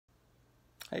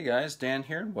Hey guys, Dan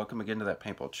here, and welcome again to that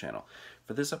Paintball channel.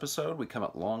 For this episode, we come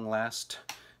at long last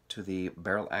to the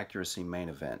barrel accuracy main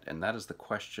event, and that is the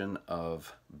question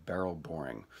of barrel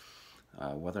boring.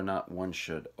 Whether or not one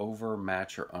should over,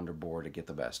 match, or underbore to get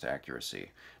the best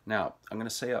accuracy. Now, I'm going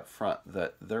to say up front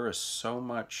that there is so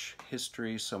much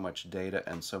history, so much data,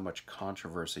 and so much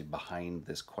controversy behind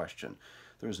this question.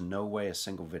 There's no way a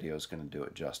single video is going to do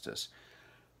it justice.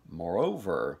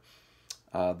 Moreover,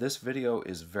 this video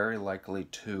is very likely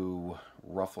to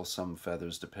ruffle some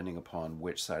feathers depending upon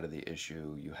which side of the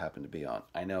issue you happen to be on.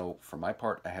 I know for my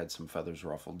part I had some feathers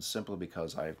ruffled simply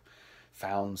because I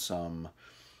found some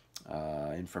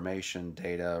information,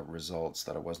 data, results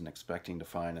that I wasn't expecting to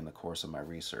find in the course of my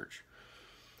research.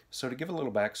 So to give a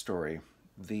little backstory,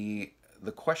 the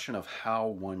question of how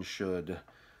one should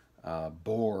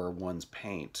bore one's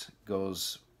paint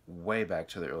goes way back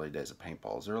to the early days of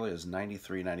paintball. As early as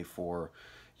 93, 94,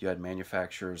 you had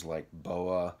manufacturers like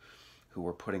BOA who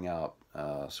were putting out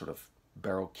sort of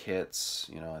barrel kits.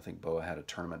 You know, I think BOA had a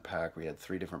tournament pack where you had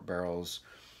 3 different barrels,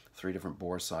 3 different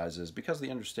bore sizes, because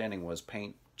the understanding was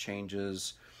paint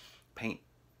changes, paint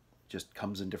just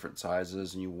comes in different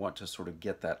sizes, and you want to sort of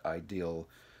get that ideal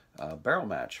barrel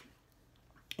match.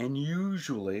 And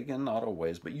usually, again, not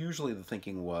always, but usually the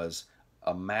thinking was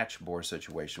a match bore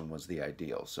situation was the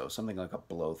ideal. So something like a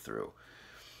blow through.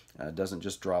 Doesn't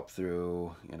just drop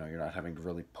through, you know, you're not having to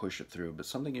really push it through, but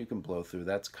something you can blow through,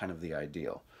 that's kind of the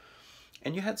ideal.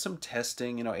 And you had some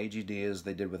testing, you know, AGD, as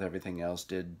they did with everything else,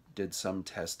 did some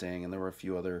testing, and there were a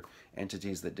few other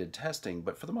entities that did testing,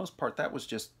 but for the most part that was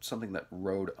just something that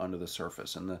rode under the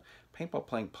surface, and the paintball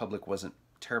playing public wasn't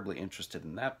terribly interested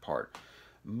in that part.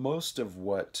 Most of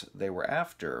what they were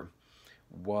after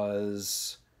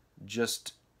was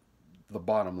just the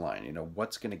bottom line, you know,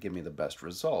 what's going to give me the best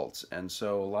results. And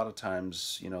so a lot of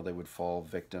times, you know, they would fall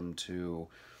victim to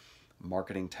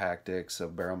marketing tactics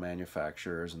of barrel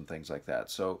manufacturers and things like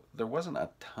that. So there wasn't a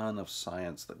ton of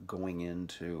science that going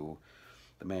into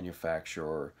the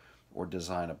manufacture or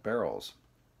design of barrels.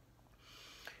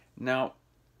 Now,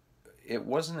 it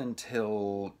wasn't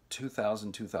until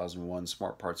 2000, 2001,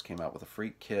 Smart Parts came out with a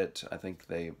Freak kit. I think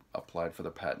they applied for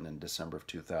the patent in December of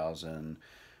 2000.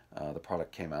 The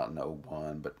product came out in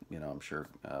 2001, but you know, I'm sure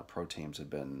pro teams had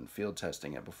been field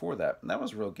testing it before that. And that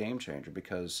was a real game changer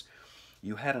because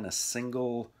you had in a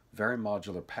single, very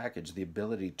modular package the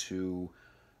ability to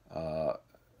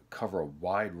cover a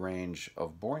wide range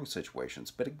of boring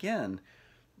situations. But again,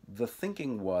 the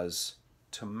thinking was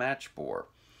to match bore.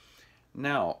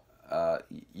 Now,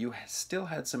 you still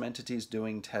had some entities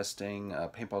doing testing.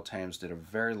 Paintball Tams did a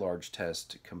very large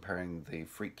test comparing the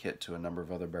Freak kit to a number of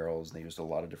other barrels, and they used a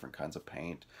lot of different kinds of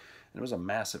paint. And it was a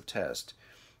massive test.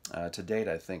 To date,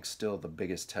 I think still the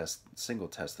biggest test, single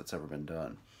test that's ever been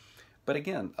done. But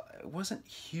again, it wasn't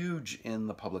huge in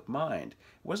the public mind.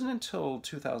 It wasn't until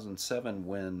 2007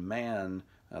 when Man,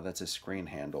 that's his screen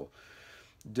handle,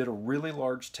 did a really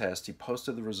large test. He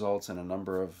posted the results in a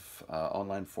number of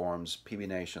online forums. PB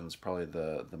Nation's probably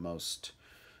the most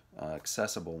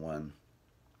accessible one.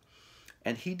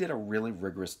 And he did a really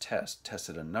rigorous test.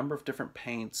 Tested a number of different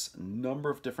paints, a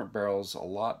number of different barrels, a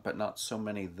lot, but not so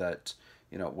many that,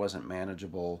 you know, it wasn't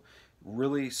manageable.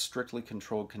 Really strictly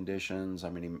controlled conditions. I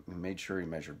mean, he made sure he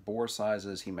measured bore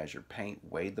sizes, he measured paint,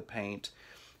 weighed the paint.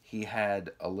 He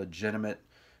had a legitimate,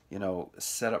 you know,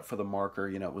 set up for the marker.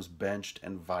 You know, it was benched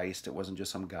and viced. It wasn't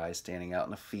just some guy standing out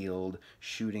in a field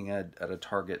shooting at a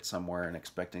target somewhere and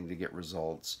expecting to get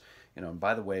results. You know, and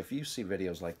by the way, if you see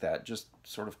videos like that, just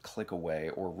sort of click away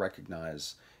or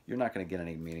recognize you're not going to get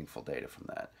any meaningful data from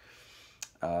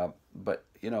that. But,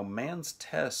 you know, Man's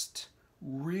test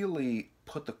really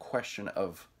put the question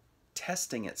of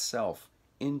testing itself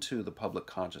into the public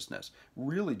consciousness.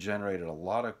 Really generated a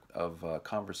lot of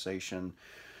conversation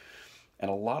and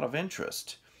a lot of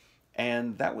interest.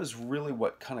 And that was really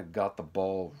what kind of got the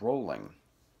ball rolling.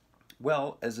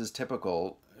 Well, as is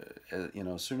typical, you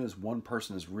know, as soon as one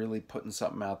person is really putting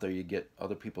something out there, you get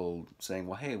other people saying,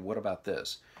 well, hey, what about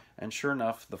this? And sure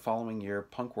enough, the following year,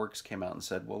 Punkworks came out and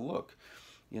said, well, look,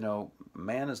 you know,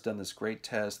 Man has done this great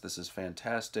test. This is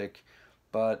fantastic.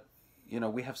 But, you know,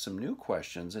 we have some new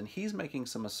questions, and he's making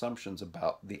some assumptions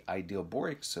about the ideal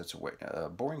boring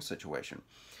situation.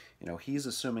 You know, he's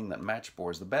assuming that match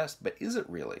bore is the best, but is it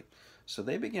really? So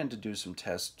they began to do some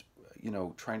tests, you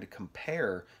know, trying to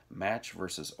compare match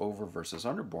versus over versus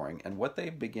underboring. And what they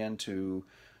began to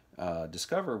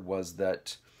discover was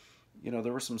that, you know,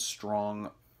 there were some strong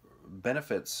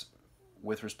benefits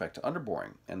with respect to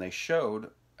underboring. And they showed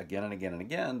again and again and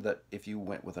again that if you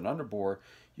went with an underbore,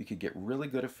 you could get really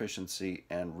good efficiency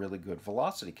and really good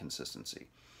velocity consistency.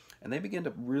 And they began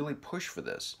to really push for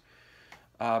this.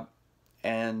 Uh,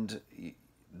 and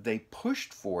they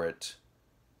pushed for it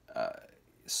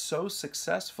so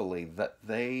successfully that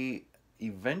they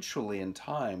eventually in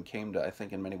time came to, I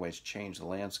think in many ways, change the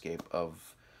landscape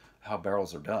of how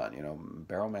barrels are done. You know,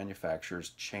 barrel manufacturers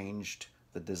changed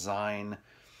the design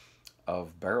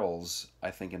of barrels,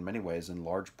 I think in many ways, in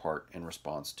large part in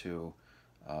response to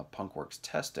Punkworks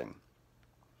testing.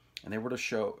 And they were to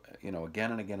show, you know,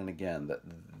 again and again and again that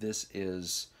this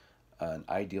is an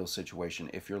ideal situation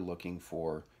if you're looking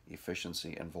for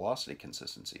efficiency and velocity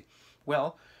consistency.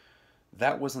 Well,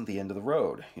 that wasn't the end of the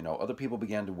road. You know, other people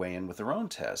began to weigh in with their own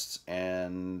tests,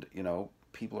 and you know,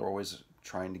 people are always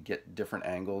trying to get different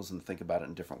angles and think about it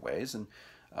in different ways. And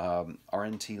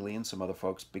RNT Lee and some other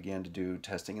folks began to do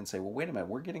testing and say, well, wait a minute,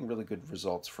 we're getting really good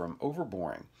results from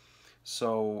overboring.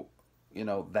 So, you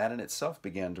know, that in itself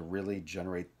began to really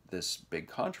generate this big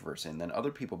controversy. And then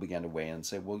other people began to weigh in and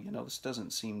say, well, you know, this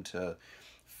doesn't seem to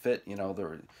fit, you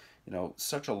know,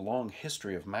 such a long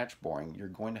history of match boring. You're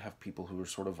going to have people who are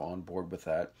sort of on board with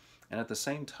that. And at the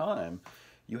same time,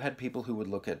 you had people who would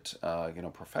look at, you know,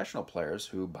 professional players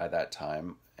who by that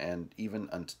time and even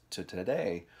to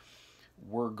today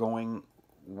were going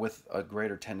with a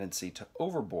greater tendency to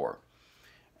overbore.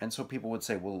 And so people would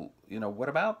say, well, you know, what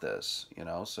about this? You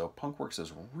know, so Punkworks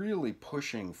is really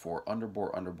pushing for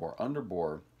underbore, underbore,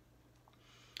 underbore.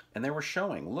 And they were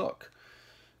showing, look,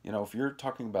 you know, if you're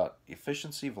talking about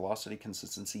efficiency, velocity,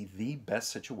 consistency, the best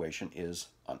situation is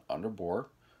an underbore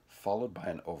followed by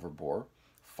an overbore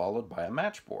followed by a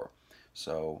match bore.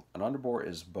 So an underbore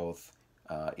is both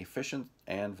efficient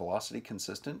and velocity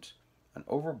consistent. An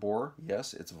overbore,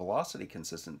 yes, it's velocity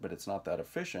consistent, but it's not that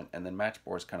efficient. And then match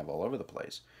bore is kind of all over the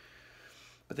place.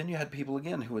 But then you had people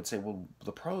again who would say, well,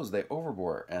 the pros, they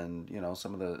overbore. And, you know,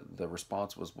 some of the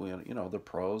response was, well, you know, the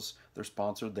pros, they're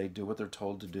sponsored, they do what they're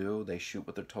told to do, they shoot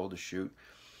what they're told to shoot.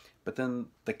 But then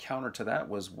the counter to that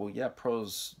was, well, yeah,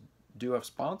 pros do have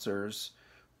sponsors,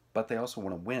 but they also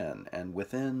want to win. And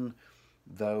within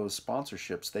those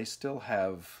sponsorships, they still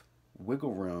have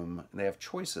wiggle room, they have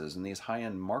choices, and these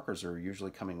high-end markers are usually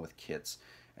coming with kits,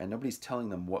 and nobody's telling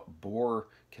them what bore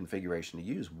configuration to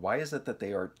use. Why is it that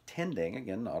they are tending,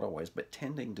 again, not always, but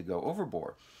tending to go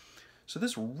overbore? So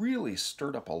this really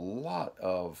stirred up a lot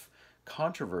of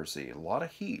controversy, a lot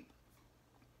of heat,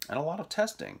 and a lot of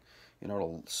testing. You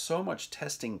know, so much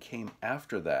testing came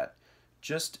after that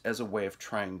just as a way of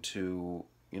trying to,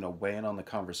 you know, weigh in on the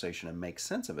conversation and make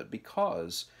sense of it,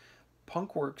 because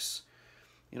Punkworks,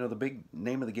 you know, the big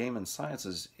name of the game in science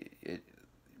is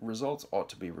results ought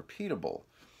to be repeatable.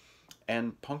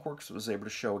 And Punkworks was able to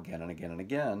show again and again and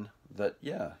again that,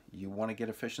 yeah, you want to get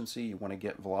efficiency, you want to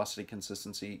get velocity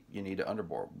consistency, you need to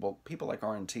underbore. Well, people like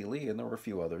RNT Lee, and there were a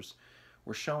few others,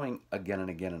 were showing again and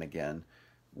again and again,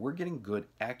 we're getting good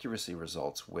accuracy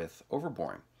results with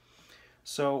overboring.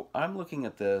 So I'm looking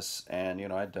at this, and, you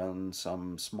know, I'd done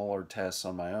some smaller tests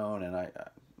on my own, and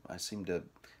I seem to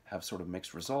have sort of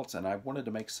mixed results, and I wanted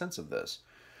to make sense of this.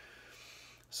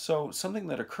 So something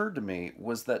that occurred to me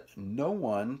was that no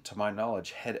one, to my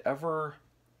knowledge, had ever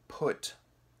put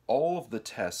all of the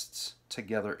tests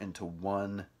together into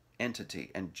one entity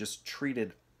and just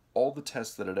treated all the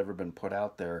tests that had ever been put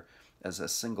out there as a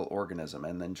single organism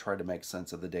and then tried to make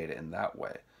sense of the data in that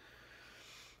way.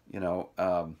 You know,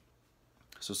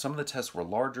 so some of the tests were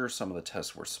larger, some of the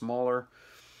tests were smaller.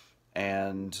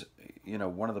 And, you know,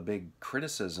 one of the big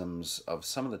criticisms of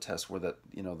some of the tests were that,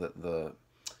 you know, the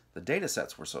data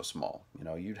sets were so small. You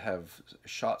know, you'd have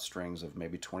shot strings of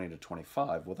maybe 20 to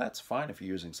 25. Well, that's fine if you're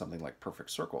using something like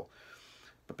perfect circle.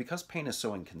 But because paint is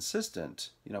so inconsistent,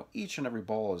 you know, each and every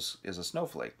ball is a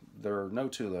snowflake. There are no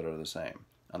two that are the same,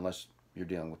 unless you're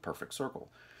dealing with perfect circle.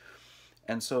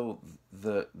 And so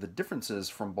the differences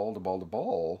from ball to ball to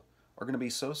ball are going to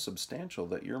be so substantial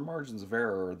that your margins of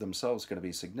error are themselves going to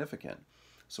be significant.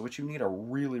 So what you need are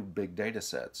really big data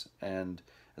sets. And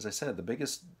as I said, the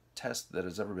biggest test that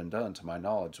has ever been done, to my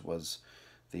knowledge, was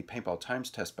the Paintball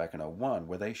Times test back in '01,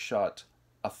 where they shot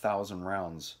 1,000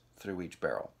 rounds through each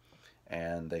barrel.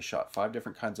 And they shot 5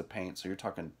 different kinds of paint. So you're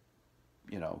talking,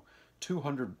 you know,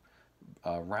 200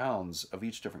 rounds of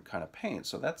each different kind of paint.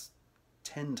 So that's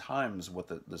 10 times what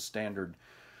the standard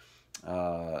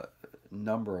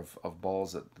number of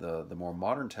balls that the more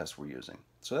modern tests were using.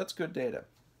 So that's good data.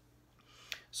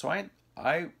 So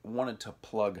I wanted to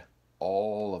plug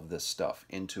all of this stuff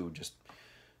into just,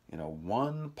 you know,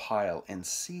 one pile and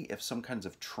see if some kinds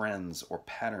of trends or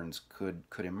patterns could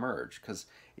emerge, because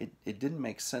it didn't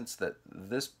make sense that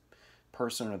this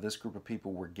person or this group of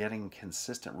people were getting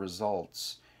consistent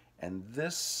results and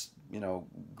this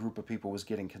group of people was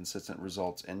getting consistent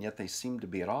results, and yet they seemed to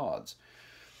be at odds.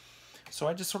 So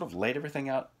I just sort of laid everything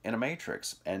out in a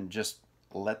matrix and just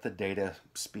let the data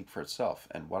speak for itself.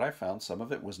 And what I found, some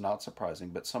of it was not surprising,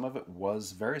 but some of it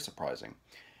was very surprising.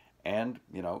 And,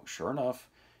 sure enough,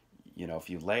 if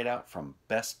you lay it out from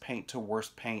best paint to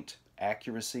worst paint,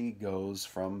 accuracy goes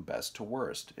from best to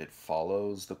worst. It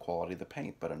follows the quality of the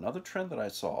paint. But another trend that I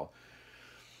saw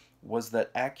was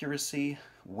that accuracy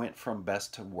went from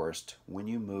best to worst when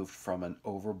you moved from an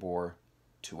overbore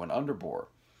to an underbore.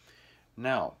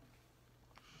 Now,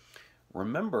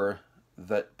 remember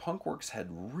that Punkworks had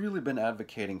really been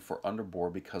advocating for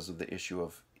underbore because of the issue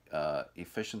of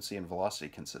efficiency and velocity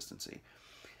consistency.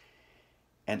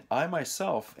 And I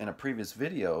myself, in a previous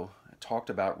video, talked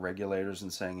about regulators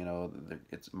and saying,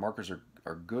 markers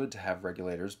are good to have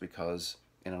regulators because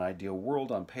in an ideal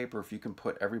world on paper, if you can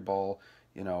put every ball,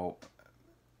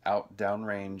 out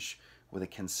downrange with a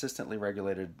consistently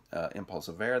regulated impulse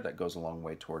of air, that goes a long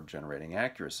way toward generating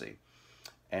accuracy.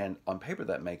 And on paper,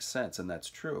 that makes sense, and that's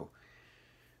true.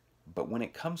 But when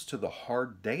it comes to the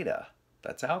hard data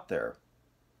that's out there,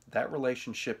 that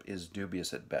relationship is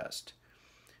dubious at best.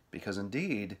 Because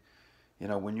indeed,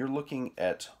 when you're looking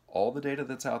at all the data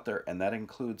that's out there, and that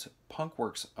includes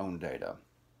Punkworks' own data,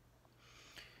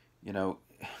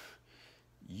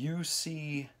 you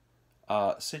see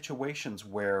situations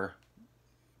where,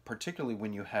 particularly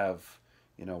when you have,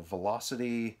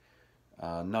 velocity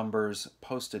numbers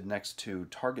posted next to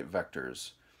target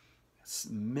vectors,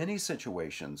 many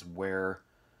situations where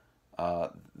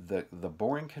the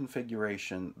boring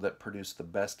configuration that produced the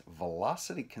best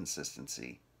velocity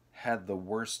consistency had the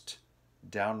worst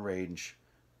downrange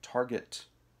target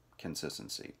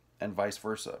consistency, and vice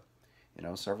versa.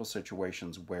 Several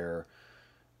situations where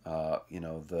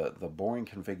the boring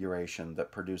configuration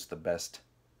that produced the best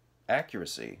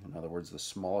accuracy, in other words, the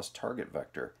smallest target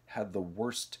vector, had the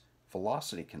worst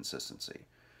velocity consistency.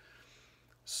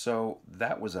 So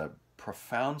that was a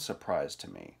profound surprise to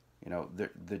me.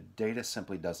 The data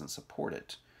simply doesn't support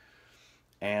it.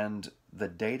 And the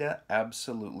data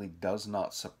absolutely does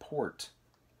not support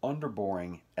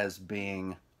underboring as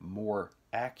being more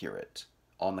accurate.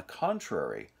 On the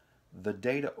contrary, the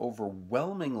data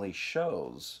overwhelmingly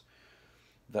shows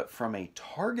that from a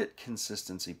target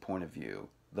consistency point of view,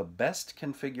 the best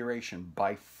configuration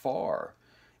by far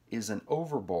is an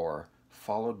overbore,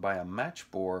 followed by a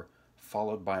match bore,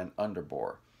 followed by an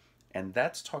underbore. And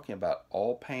that's talking about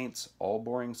all paints, all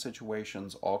boring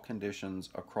situations, all conditions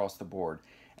across the board.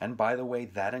 And by the way,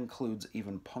 that includes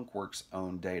even Punkworks'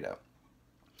 own data.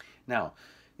 Now,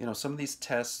 some of these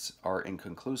tests are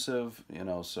inconclusive,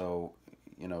 so,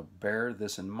 bear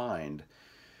this in mind,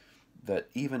 that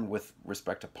even with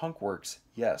respect to Punkworks,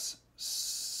 yes,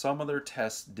 some of their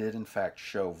tests did in fact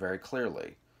show very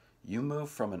clearly, you move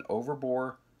from an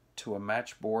overbore to a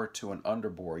match bore to an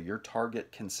underbore, your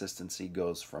target consistency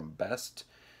goes from best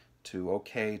to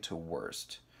okay to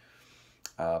worst.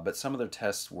 But some of their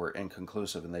tests were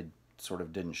inconclusive and they sort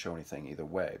of didn't show anything either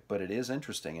way. But it is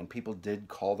interesting, and people did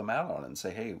call them out on it and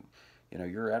say, hey,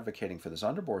 you're advocating for this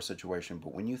underbore situation,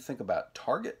 but when you think about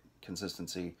target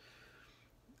consistency,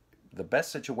 the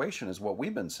best situation is what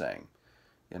we've been saying.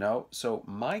 So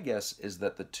my guess is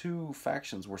that the two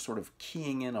factions were sort of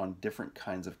keying in on different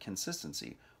kinds of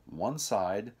consistency. One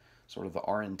side, sort of the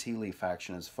RNT Lee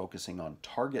faction, is focusing on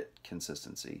target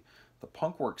consistency. The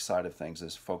Punkworks side of things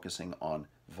is focusing on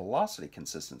velocity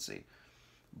consistency.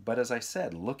 But as I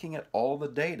said, looking at all the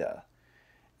data,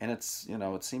 and it's,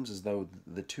 it seems as though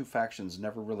the two factions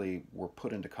never really were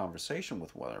put into conversation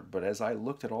with one another. But as I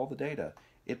looked at all the data,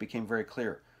 it became very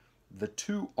clear the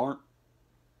two aren't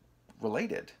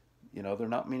related. They're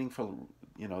not meaningful.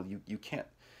 You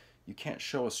can't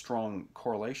show a strong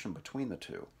correlation between the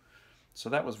two. So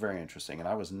that was very interesting, and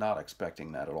I was not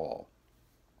expecting that at all.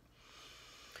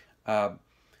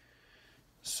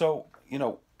 So,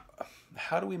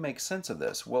 how do we make sense of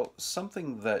this? Well,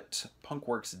 something that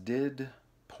Punkworks did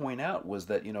point out was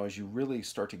that, as you really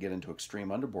start to get into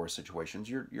extreme underbore situations,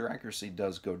 your accuracy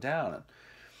does go down.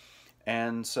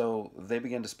 And so they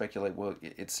began to speculate, well,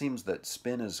 it seems that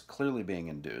spin is clearly being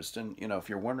induced. And, if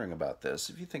you're wondering about this,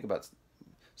 if you think about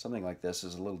something like this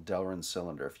as a little Delrin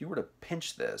cylinder, if you were to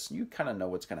pinch this, you kind of know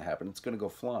what's going to happen. It's going to go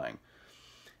flying.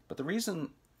 But the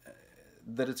reason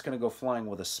that it's going to go flying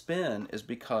with a spin is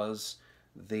because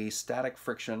the static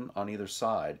friction on either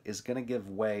side is going to give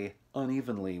way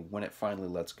unevenly when it finally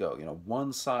lets go.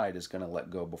 One side is going to let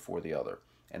go before the other,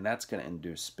 and that's going to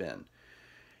induce spin.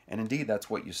 And indeed, that's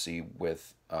what you see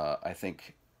with, I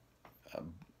think,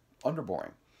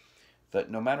 underboring.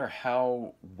 That no matter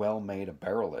how well made a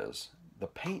barrel is, the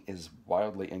paint is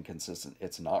wildly inconsistent.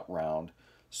 It's not round.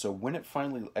 So when it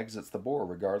finally exits the bore,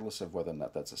 regardless of whether or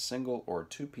not that's a single or a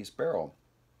two-piece barrel,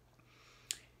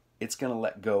 it's going to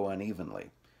let go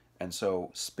unevenly. And so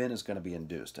spin is going to be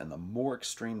induced. And the more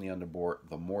extreme the underbore,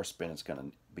 the more spin is going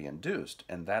to be induced.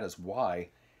 And that is why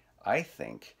I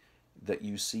think that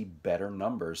you see better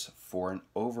numbers for an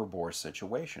overbore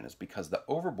situation, is because the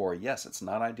overbore, yes, it's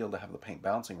not ideal to have the paint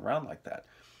bouncing around like that,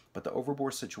 but the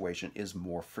overbore situation is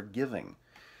more forgiving.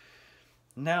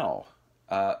 Now,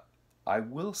 I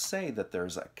will say that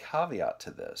there's a caveat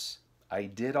to this. I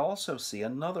did also see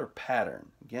another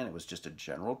pattern. Again, it was just a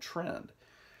general trend.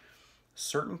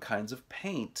 Certain kinds of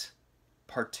paint,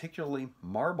 particularly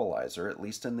Marble Iser, at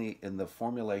least in the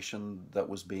formulation that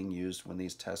was being used when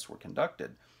these tests were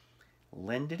conducted,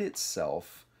 lended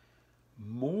itself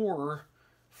more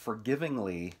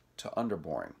forgivingly to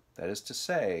underboring. That is to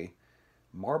say,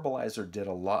 Marble Iser did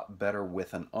a lot better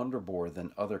with an underbore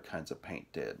than other kinds of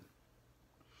paint did.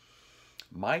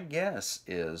 My guess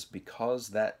is because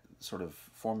that sort of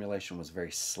formulation was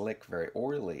very slick, very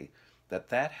oily,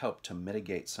 that helped to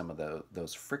mitigate some of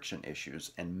those friction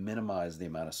issues and minimize the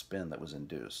amount of spin that was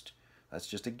induced. That's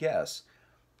just a guess,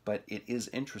 but it is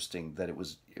interesting that it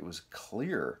was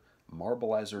clear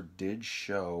Marble Iser did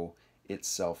show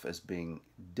itself as being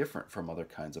different from other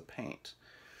kinds of paint.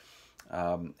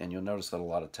 And you'll notice that a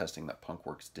lot of testing that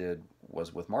Punkworks did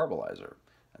was with Marble Iser,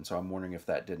 and so I'm wondering if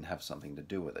that didn't have something to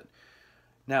do with it.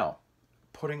 Now,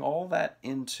 putting all that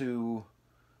into,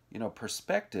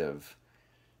 perspective,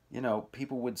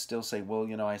 people would still say,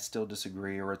 well, I still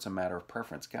disagree, or it's a matter of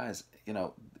preference. Guys,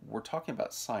 we're talking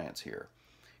about science here.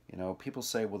 People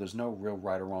say, well, there's no real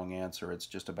right or wrong answer. It's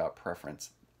just about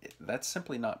preference. That's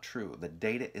simply not true. The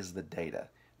data is the data.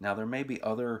 Now, there may be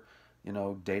other,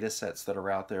 data sets that are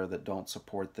out there that don't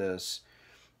support this.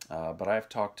 But I've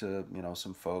talked to,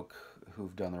 some folk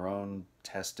who've done their own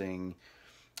testing,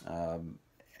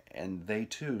 and they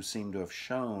too seem to have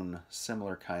shown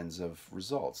similar kinds of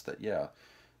results. That, yeah,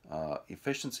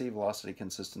 efficiency, velocity,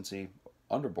 consistency,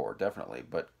 underboard, definitely.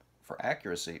 But for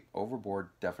accuracy, overboard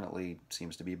definitely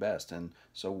seems to be best. And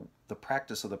so the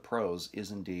practice of the pros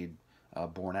is indeed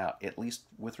borne out, at least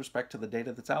with respect to the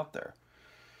data that's out there.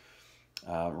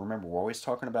 Remember, we're always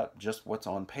talking about just what's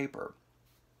on paper.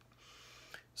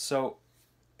 So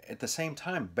at the same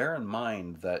time, bear in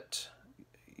mind that,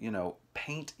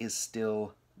 paint is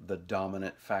still the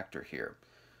dominant factor here.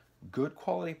 Good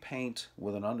quality paint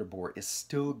with an underbore is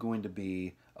still going to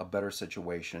be a better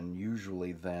situation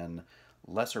usually than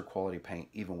lesser quality paint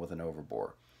even with an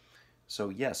overbore. So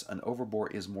yes, an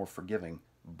overbore is more forgiving,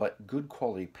 but good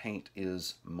quality paint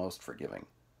is most forgiving.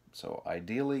 So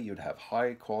ideally you'd have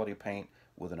high quality paint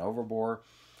with an overbore,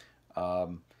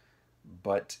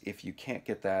 but if you can't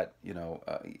get that,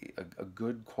 a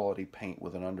good quality paint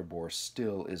with an underbore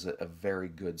still is a very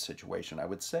good situation. I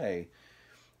would say,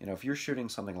 if you're shooting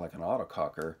something like an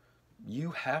autococker,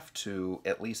 you have to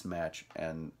at least match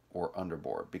or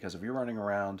underbore, because if you're running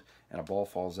around and a ball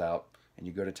falls out and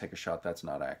you go to take a shot, that's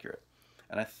not accurate.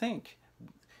 And I think,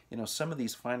 some of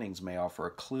these findings may offer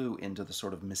a clue into the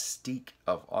sort of mystique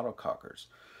of autocockers.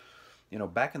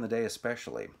 Back in the day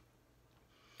especially,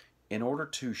 in order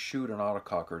to shoot an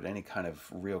autococker at any kind of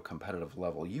real competitive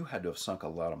level, you had to have sunk a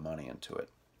lot of money into it.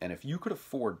 And if you could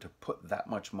afford to put that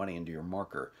much money into your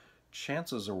marker,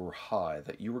 chances were high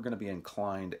that you were going to be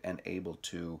inclined and able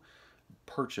to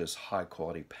purchase high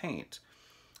quality paint.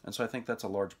 And so I think that's a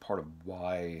large part of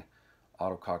why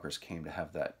autocockers came to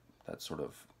have that sort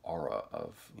of aura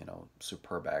of,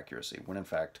 superb accuracy, when in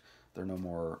fact they're no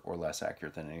more or less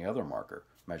accurate than any other marker,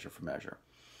 measure for measure.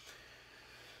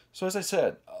 So as I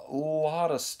said, a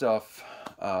lot of stuff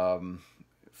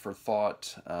for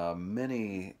thought,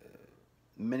 many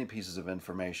pieces of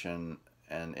information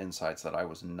and insights that I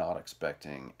was not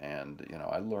expecting, and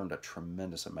I learned a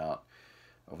tremendous amount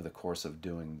over the course of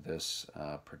doing this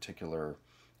particular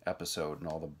episode and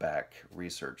all the back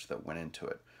research that went into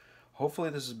it. Hopefully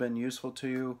this has been useful to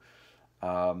you.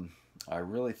 I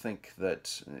really think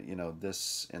that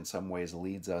this in some ways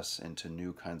leads us into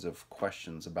new kinds of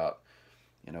questions about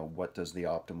what does the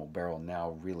optimal barrel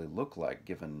now really look like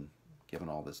given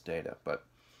all this data. But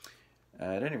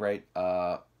at any rate,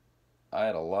 I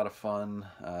had a lot of fun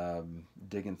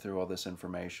digging through all this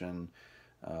information,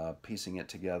 piecing it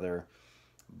together,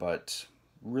 but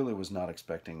really was not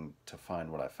expecting to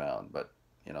find what I found. But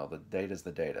the data is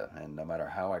the data, and no matter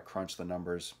how I crunch the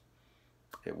numbers,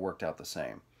 it worked out the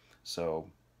same. So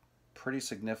pretty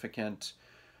significant.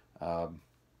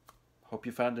 Hope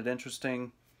you found it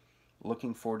interesting.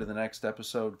 Looking forward to the next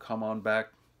episode. Come on back,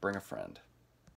 bring a friend.